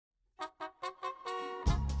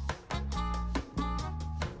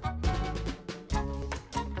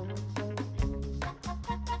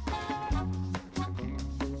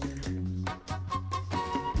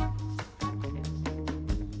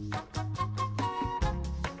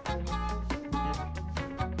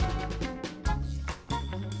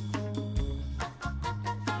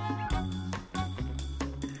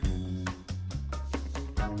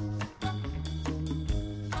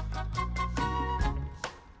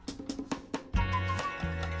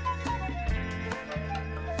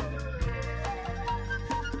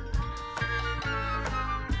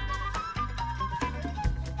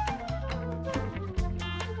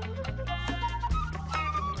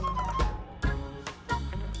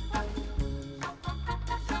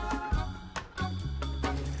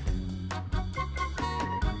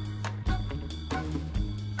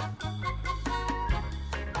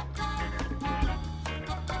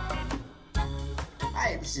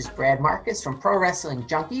This is Brad Marcus from Pro Wrestling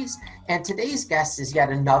Junkies, and today's guest is yet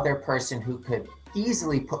another person who could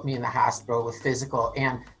easily put me in the hospital with physical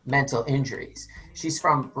and mental injuries. She's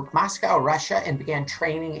from Moscow, Russia, and began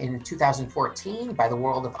training in 2014 by the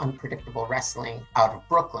World of Unpredictable Wrestling out of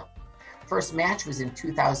Brooklyn. First match was in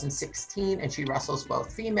 2016, and she wrestles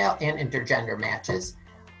both female and intergender matches.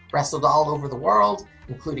 Wrestled all over the world,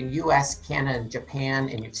 including US, Canada, and Japan,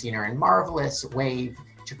 and you've seen her in Marvelous, Wave,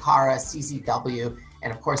 Chikara, CZW,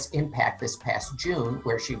 and of course Impact this past June,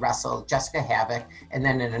 where she wrestled Jessica Havoc, and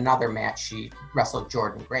then in another match she wrestled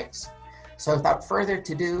Jordan Grace. So without further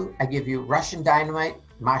ado, I give you Russian Dynamite,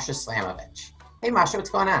 Masha Slamovich. Hey Masha, what's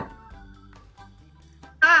going on?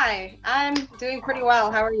 Hi, I'm doing pretty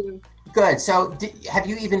well. How are you? Good. So have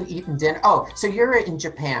you even eaten dinner? Oh, so you're in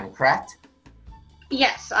Japan, correct?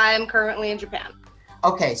 Yes, I'm currently in Japan.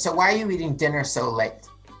 Okay, so why are you eating dinner so late?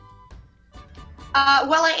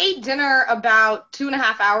 Well, I ate dinner about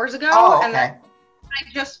 2.5 hours ago, and then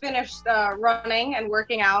I just finished running and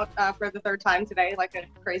working out for the third time today, like a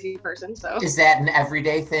crazy person. So is that an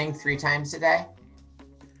everyday thing, 3 times a day?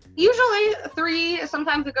 Usually 3.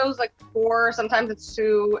 Sometimes it goes like 4. Sometimes it's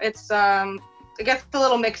 2. It gets a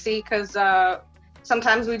little mixy because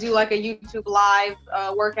sometimes we do like a YouTube live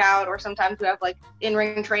workout, or sometimes we have like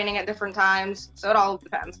in-ring training at different times. So it all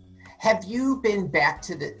depends. Have you been back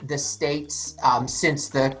to the States since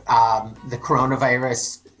the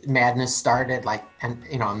coronavirus madness started, like,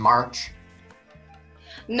 in March?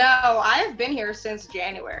 No, I've been here since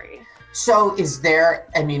January. So is there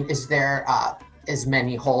as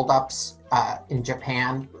many holdups in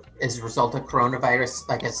Japan as a result of coronavirus,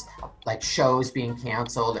 like shows being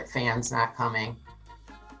canceled or fans not coming?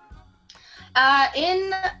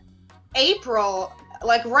 In April,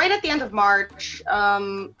 like right at the end of March,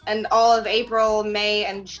 and all of April, May,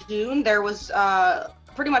 and June, there was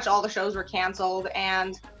pretty much all the shows were canceled,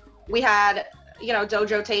 and we had,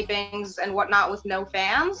 dojo tapings and whatnot with no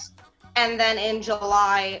fans. And then in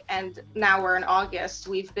July, and now we're in August,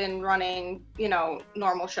 we've been running,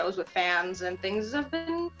 normal shows with fans, and things have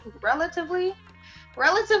been relatively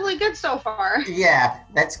good so far. Yeah,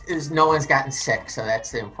 no one's gotten sick, so that's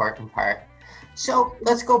the important part. So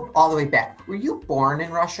let's go all the way back. Were you born in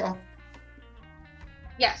Russia?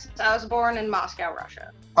 Yes, I was born in Moscow,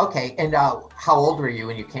 Russia. Okay, and how old were you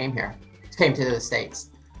when you came to the States?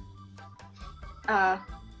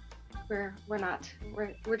 We're not.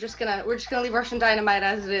 We're just gonna leave Russian Dynamite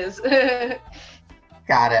as it is.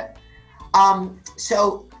 Got it.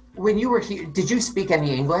 So when you were here, did you speak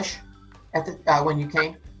any English when you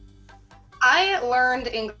came? I learned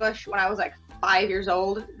English when I was like 5 years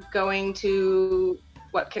old, going to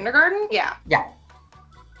kindergarten? Yeah. Yeah.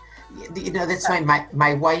 That's fine.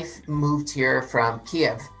 My wife moved here from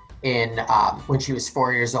Kiev when she was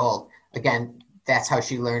 4 years old. Again, that's how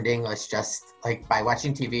she learned English, just like by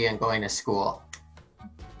watching TV and going to school.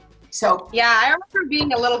 So yeah, I remember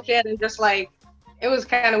being a little kid and just like, it was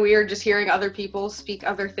kind of weird just hearing other people speak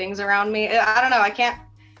other things around me. I don't know.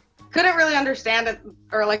 Couldn't really understand it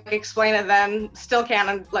or like explain it then. Still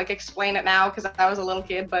can't like explain it now because I was a little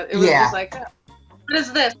kid, but it was just like, what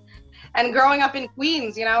is this? And growing up in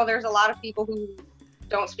Queens, there's a lot of people who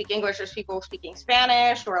don't speak English. There's people speaking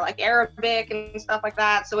Spanish or like Arabic and stuff like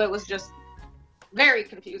that. So it was just very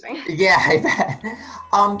confusing. Yeah, I bet.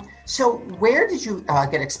 So where did you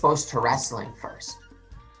get exposed to wrestling first?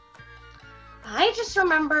 I just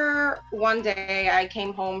remember one day I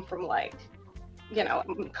came home from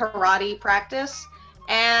karate practice,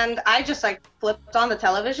 and I just like flipped on the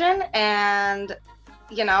television and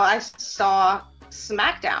I saw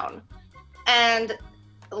SmackDown, and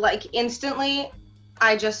like instantly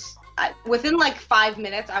within like 5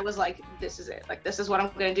 minutes I was like, this is it, like this is what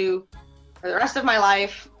I'm gonna do for the rest of my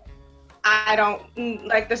life. I don't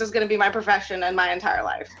like, this is gonna be my profession and my entire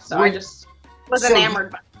life. So I just was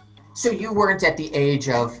enamored by it. So you weren't at the age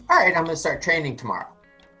of, all right, I'm gonna start training tomorrow.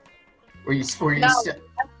 Were you still?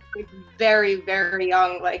 Very, very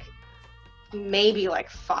young, like maybe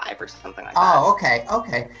like 5 or something like that. Oh, okay.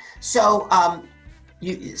 So,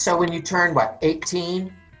 so when you turned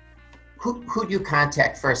 18, who'd you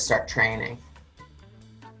contact first start training?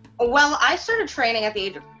 Well, I started training at the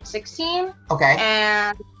age of 16. Okay.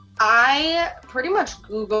 And I pretty much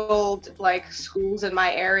Googled like schools in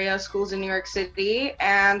my area, schools in New York City,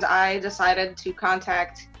 and I decided to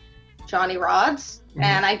contact Johnny Rods,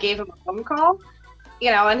 and I gave him a phone call,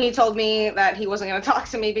 and he told me that he wasn't going to talk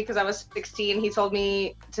to me because I was 16. He told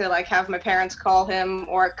me to like have my parents call him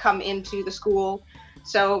or come into the school.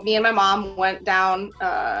 So me and my mom went down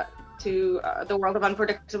to the World of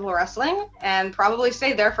Unpredictable Wrestling and probably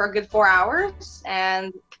stayed there for a good 4 hours.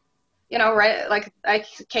 And right, like I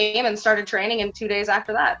came and started training in 2 days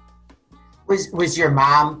after that. Was your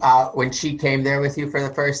mom, when she came there with you for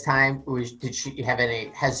the first time, did she have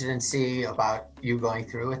any hesitancy about you going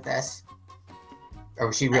through with this? Or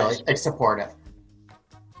was she really supportive?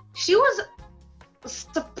 She was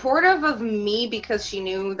supportive of me because she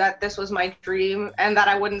knew that this was my dream and that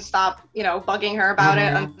I wouldn't stop, bugging her about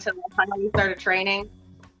it until I finally started training.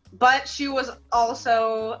 But she was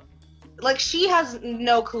also, like, she has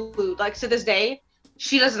no clue. Like, to this day,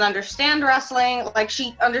 she doesn't understand wrestling. Like,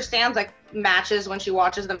 she understands, like, matches when she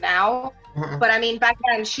watches them now. But, I mean, back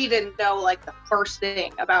then, she didn't know, like, the first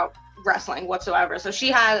thing about wrestling whatsoever. So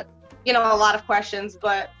she had, a lot of questions,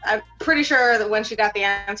 but I'm pretty sure that when she got the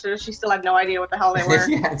answers, she still had no idea what the hell they were.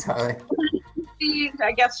 Yeah, totally.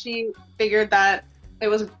 I guess she figured that it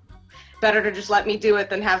was better to just let me do it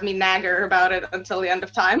than have me nag her about it until the end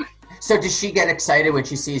of time. So does she get excited when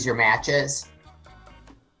she sees your matches?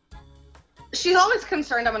 She's always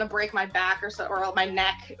concerned I'm going to break my back or my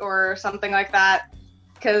neck or something like that.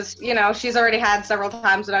 Because, she's already had several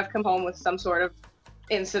times that I've come home with some sort of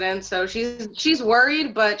incident. So she's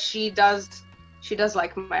worried, but she does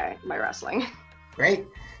like my wrestling. Great.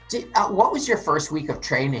 What was your first week of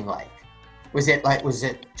training like? Was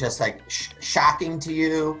it just like shocking to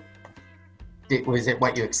you? Was it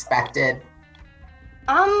what you expected?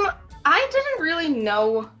 I didn't really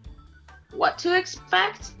know what to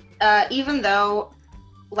expect, even though,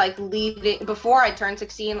 like, before I turned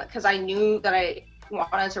 16, because I knew that I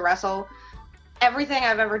wanted to wrestle, everything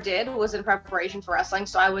I've ever did was in preparation for wrestling.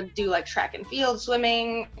 So I would do, like, track and field,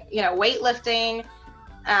 swimming, weightlifting.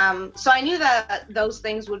 So I knew that those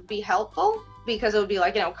things would be helpful because it would be,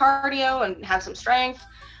 like, cardio and have some strength.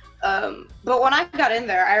 But when I got in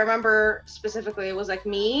there, I remember specifically it was, like,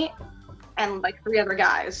 me and, like, 3 other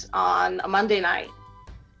guys on a Monday night.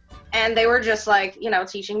 And they were just, like,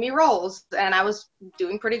 teaching me rolls. And I was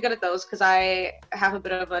doing pretty good at those because I have a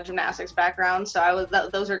bit of a gymnastics background. So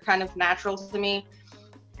those are kind of natural to me.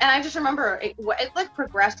 And I just remember it like,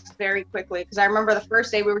 progressed very quickly because I remember the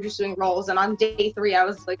first day we were just doing rolls. And on day 3, I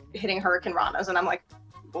was, like, hitting Hurricane Ranas. And I'm like,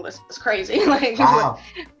 well, this is crazy. Like, wow.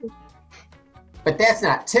 But that's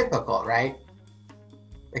not typical, right?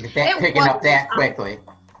 Like picking up that quickly.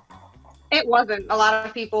 It wasn't. A lot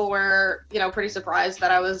of people were, pretty surprised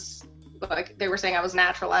that I was, like, they were saying I was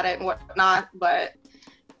natural at it and whatnot, but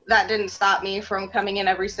that didn't stop me from coming in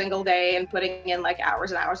every single day and putting in, like,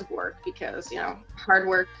 hours and hours of work because, hard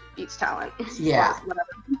work beats talent. Yeah.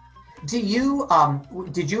 Whatever. Did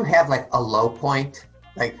you have, like, a low point,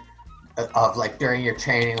 like, of, like, during your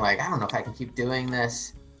training, like, I don't know if I can keep doing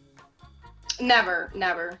this? Never.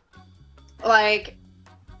 Like,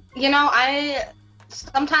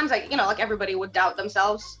 sometimes, like, like, everybody would doubt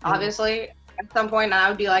themselves, obviously, at some point, and I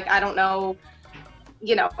would be like, I don't know,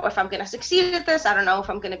 if I'm going to succeed at this. I don't know if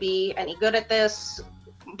I'm going to be any good at this.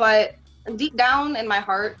 But deep down in my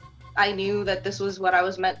heart, I knew that this was what I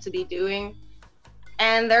was meant to be doing.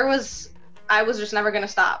 And I was just never going to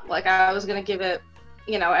stop. Like, I was going to give it,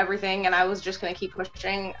 everything, and I was just going to keep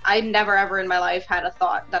pushing. I never, ever in my life had a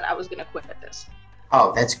thought that I was going to quit at this.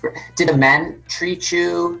 Oh, that's great. Did the men treat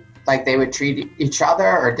you like they would treat each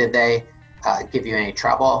other, or did they give you any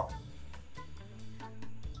trouble?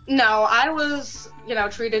 No, I was,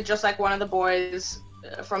 treated just like one of the boys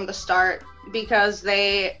from the start because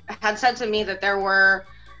they had said to me that there were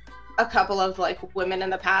a couple of, like, women in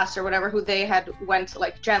the past or whatever who they had went,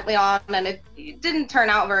 like, gently on, and it didn't turn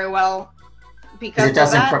out very well because it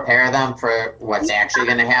doesn't prepare them for what's actually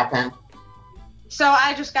going to happen. So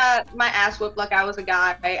I just got my ass whipped like I was a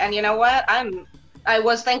guy, and you know what? I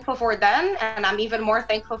was thankful for it then, and I'm even more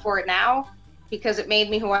thankful for it now because it made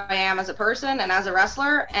me who I am as a person and as a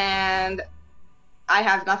wrestler, and I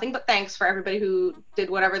have nothing but thanks for everybody who did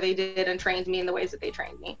whatever they did and trained me in the ways that they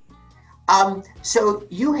trained me. So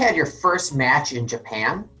you had your first match in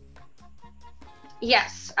Japan?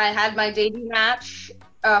 Yes, I had my debut match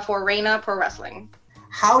for Reina Pro Wrestling.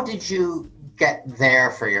 How did you get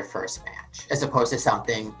there for your first match as opposed to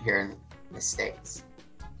something here in the States?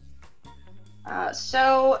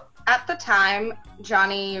 So at the time,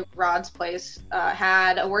 Johnny Rod's place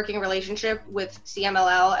had a working relationship with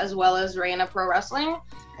CMLL as well as Reina Pro Wrestling.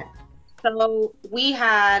 Okay. So we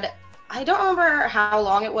had, I don't remember how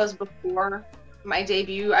long it was before my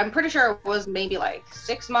debut. I'm pretty sure it was maybe like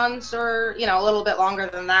 6 months or, a little bit longer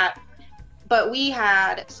than that. But we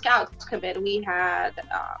had scouts come in. We had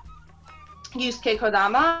Yusuke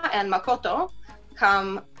Kodama and Makoto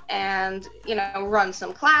come and, run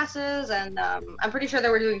some classes. And I'm pretty sure they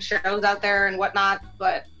were doing shows out there and whatnot,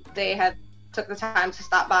 but they had took the time to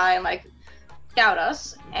stop by and, like, scout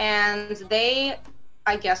us. And they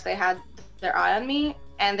I guess they had their eye on me,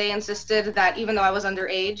 and they insisted that even though I was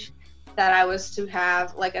underage, that I was to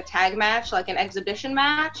have like a tag match, like an exhibition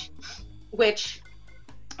match, which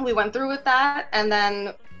we went through with that. And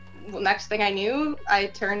then next thing I knew, I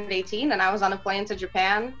turned 18 and I was on a plane to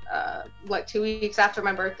Japan like 2 weeks after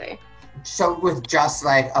my birthday. So with just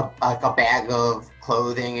like a bag of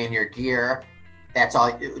clothing and your gear, that's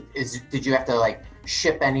all did you have to like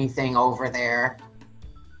ship anything over there?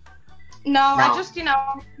 No, I just,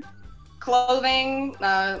 clothing,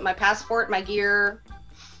 my passport, my gear.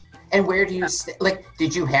 And where do you stay? Like,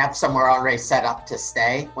 did you have somewhere already set up to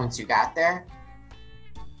stay once you got there?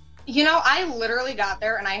 I literally got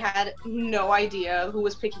there and I had no idea who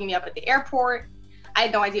was picking me up at the airport. I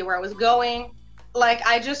had no idea where I was going. Like,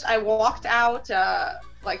 I walked out,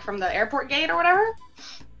 like from the airport gate or whatever,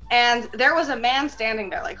 and there was a man standing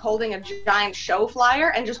there, like holding a giant show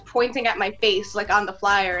flyer and just pointing at my face, like on the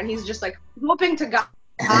flyer. And he's just like hoping to God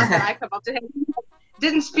that I come up to him.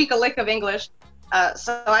 Didn't speak a lick of English.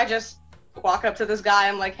 So I just walk up to this guy.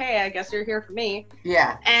 I'm like, hey, I guess you're here for me.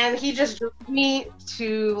 Yeah. And he just drove me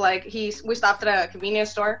to like, we stopped at a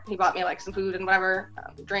convenience store. He bought me like some food and whatever,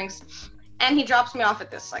 drinks. And he drops me off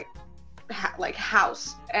at this like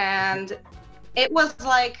house. And it was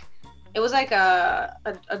like a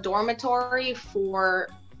dormitory for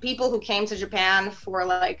people who came to Japan for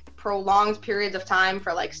like prolonged periods of time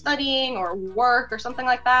for like studying or work or something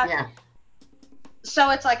like that. Yeah.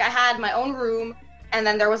 So it's like I had my own room, and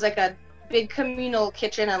then there was like a big communal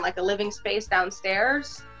kitchen and like a living space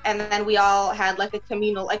downstairs. And then we all had like a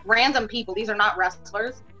communal, like random people, these are not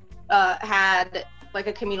wrestlers, had like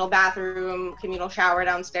a communal bathroom, communal shower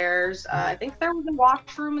downstairs. I think there was a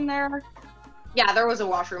washroom in there. Yeah, there was a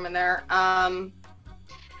washroom in there. And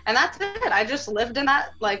that's it. I just lived in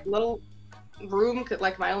that like little room,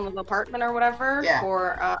 like my own little apartment or whatever,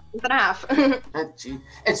 for a month and a half. And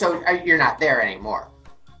so you're not there anymore?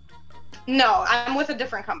 No, I'm with a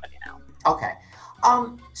different company now. Okay.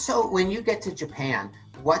 So when you get to Japan,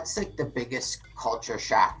 what's like the biggest culture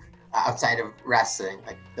shock outside of wrestling?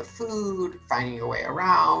 Like the food, finding your way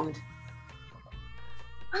around?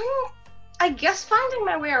 I guess finding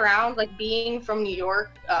my way around, like being from New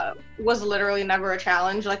York, was literally never a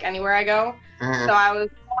challenge, like anywhere I go. So I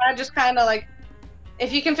just kind of like,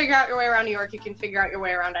 if you can figure out your way around New York, you can figure out your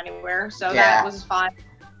way around anywhere. So that was fine.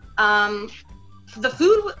 The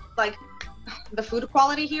food, like the food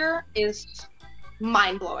quality here is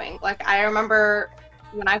mind-blowing. Like I remember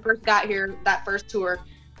when I first got here, that first tour,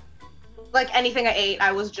 like anything I ate,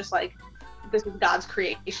 I was just like, this is God's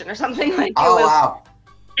creation or something. Like wow.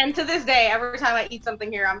 And to this day, every time I eat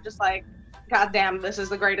something here, I'm just like, God damn, this is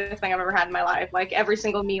the greatest thing I've ever had in my life. Like every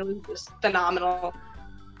single meal is just phenomenal.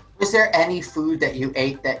 Was there any food that you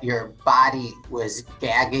ate that your body was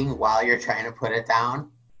gagging while you're trying to put it down?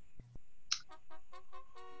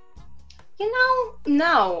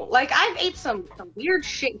 No. Like I've ate some weird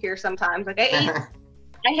shit here sometimes. Like I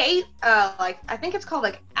ate like I think it's called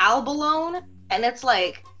like abalone, and it's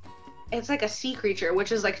like a sea creature,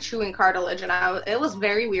 which is like chewing cartilage, and it was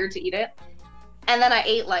very weird to eat it. And then I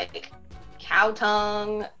ate like cow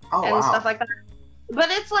tongue and stuff like that. But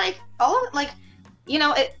it's like all of it, like,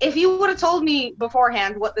 if you would have told me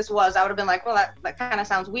beforehand what this was, I would have been like, well, that kind of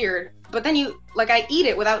sounds weird. But then I eat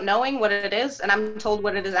it without knowing what it is, and I'm told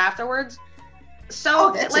what it is afterwards.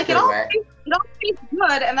 So like it all tastes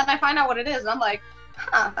good, and then I find out what it is, and I'm like,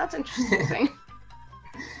 that's interesting.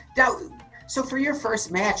 Now, so for your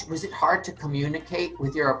first match, was it hard to communicate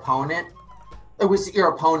with your opponent? Or was your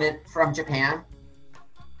opponent from Japan?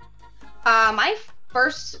 My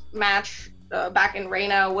first match back in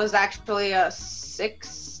Reina was actually a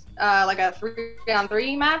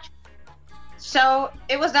 3-on-3 match. So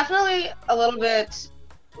it was definitely a little bit,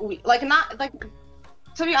 like not like,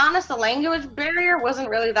 to be honest, the language barrier wasn't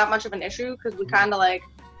really that much of an issue because we kind of like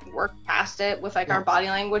worked past it with like our body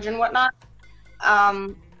language and whatnot.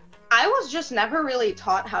 I was just never really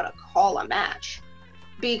taught how to call a match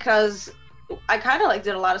because I kind of like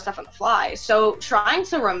did a lot of stuff on the fly. So trying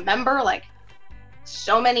to remember like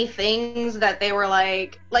so many things that they were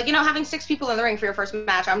like having 6 people in the ring for your first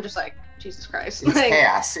match, I'm just like, Jesus Christ. It's like,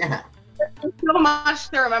 chaos, yeah. So much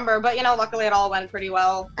to remember, but luckily it all went pretty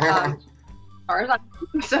well. As far as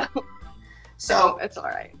so it's all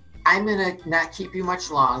right. I'm gonna not keep you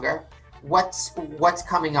much longer. What's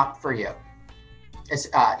coming up for you? As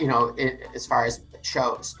as far as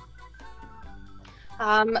shows.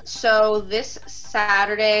 So this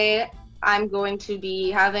Saturday, I'm going to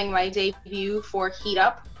be having my debut for Heat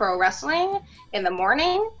Up Pro Wrestling in the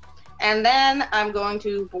morning. And then I'm going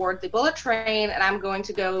to board the bullet train and I'm going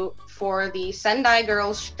to go for the Sendai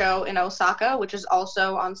Girls show in Osaka, which is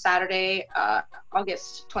also on Saturday,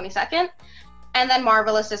 August 22nd. And then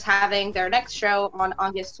Marvelous is having their next show on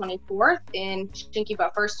August 24th in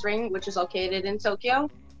Shinkiba First Ring, which is located in Tokyo.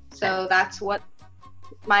 So that's what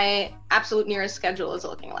my absolute nearest schedule is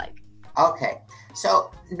looking like. Okay,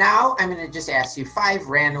 so now I'm going to just ask you 5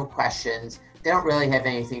 random questions. They don't really have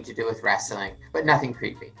anything to do with wrestling, but nothing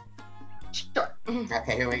creepy. Sure.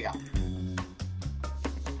 Okay, here we go.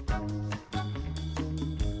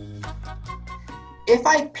 If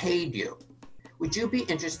I paid you, would you be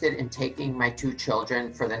interested in taking my 2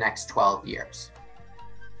 children for the next 12 years?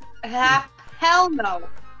 Hell no.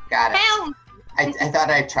 Got it. Hell no. I thought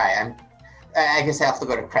I'd try. I guess I have to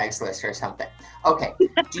go to Craigslist or something. Okay.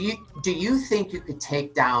 Do you think you could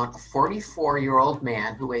take down a 44-year-old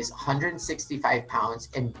man who weighs 165 pounds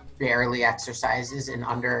and barely exercises in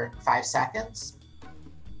under 5 seconds?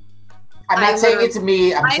 I'm not saying it's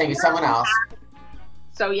me. I'm saying it's someone else.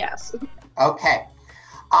 So yes. Okay.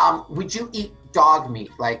 Would you eat dog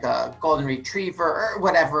meat, like a golden retriever or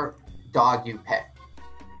whatever dog you pick?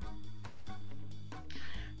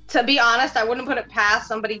 To be honest, I wouldn't put it past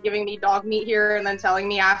somebody giving me dog meat here and then telling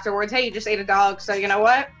me afterwards, hey, you just ate a dog, so you know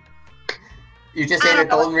what? You just ate a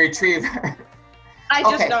golden retriever. I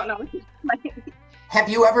just don't know. Have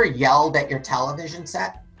you ever yelled at your television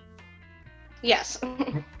set? Yes.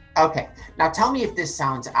 Okay. Now tell me if this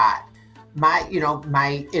sounds odd. My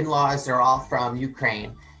in-laws are all from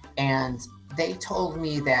Ukraine, and they told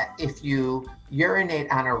me that if you urinate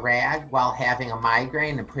on a rag while having a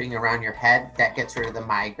migraine and putting it around your head, that gets rid of the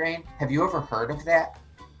migraine. Have you ever heard of that?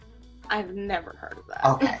 I've never heard of that.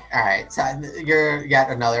 Okay, all right. So you're yet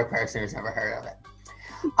another person who's never heard of it.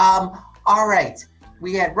 All right.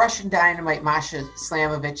 We had Russian Dynamite Masha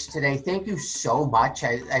Slamovich today. Thank you so much.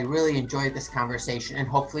 I really enjoyed this conversation, and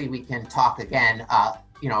hopefully we can talk again, at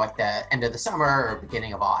the end of the summer or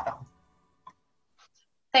beginning of autumn.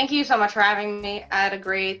 Thank you so much for having me. I had a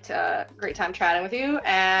great time chatting with you.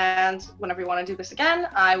 And whenever you want to do this again,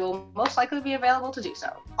 I will most likely be available to do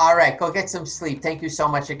so. All right, go get some sleep. Thank you so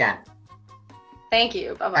much again. Thank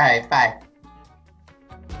you. Bye-bye. All right,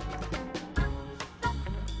 bye.